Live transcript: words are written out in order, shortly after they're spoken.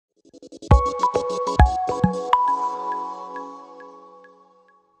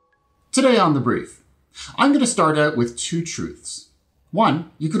Today on The Brief, I'm going to start out with two truths. One,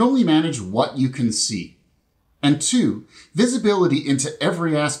 you can only manage what you can see. And two, visibility into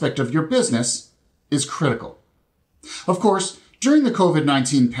every aspect of your business is critical. Of course, during the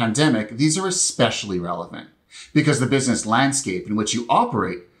COVID-19 pandemic, these are especially relevant because the business landscape in which you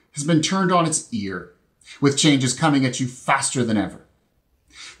operate has been turned on its ear, with changes coming at you faster than ever.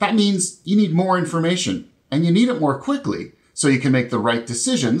 That means you need more information, and you need it more quickly so you can make the right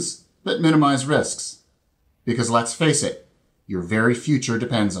decisions that minimize risks. Because let's face it, your very future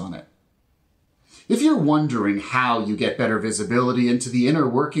depends on it. If you're wondering how you get better visibility into the inner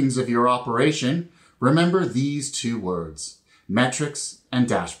workings of your operation, remember these two words: metrics and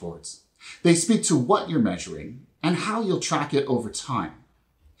dashboards. They speak to what you're measuring and how you'll track it over time.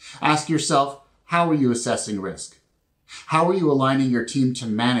 Ask yourself, how are you assessing risk? How are you aligning your team to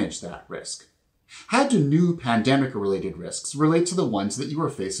manage that risk? How do new pandemic-related risks relate to the ones that you were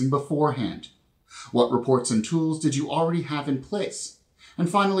facing beforehand? What reports and tools did you already have in place? And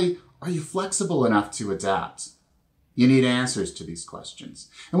finally, are you flexible enough to adapt? You need answers to these questions,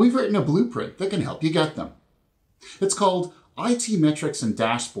 and we've written a blueprint that can help you get them. It's called IT Metrics and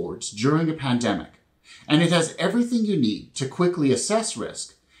Dashboards During a Pandemic, and it has everything you need to quickly assess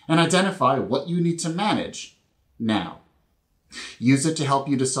risk and identify what you need to manage now. Use it to help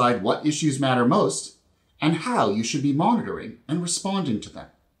you decide what issues matter most and how you should be monitoring and responding to them.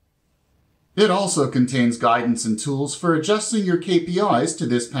 It also contains guidance and tools for adjusting your KPIs to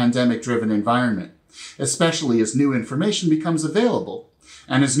this pandemic-driven environment, especially as new information becomes available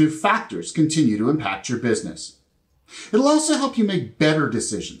and as new factors continue to impact your business. It'll also help you make better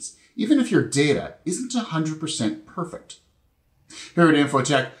decisions, even if your data isn't 100% perfect. Here at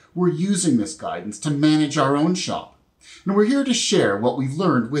Infotech, we're using this guidance to manage our own shop, and we're here to share what we've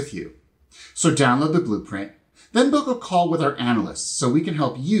learned with you. So download the blueprint, then book a call with our analysts so we can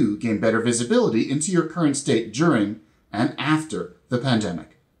help you gain better visibility into your current state during and after the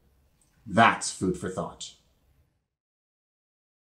pandemic. That's food for thought.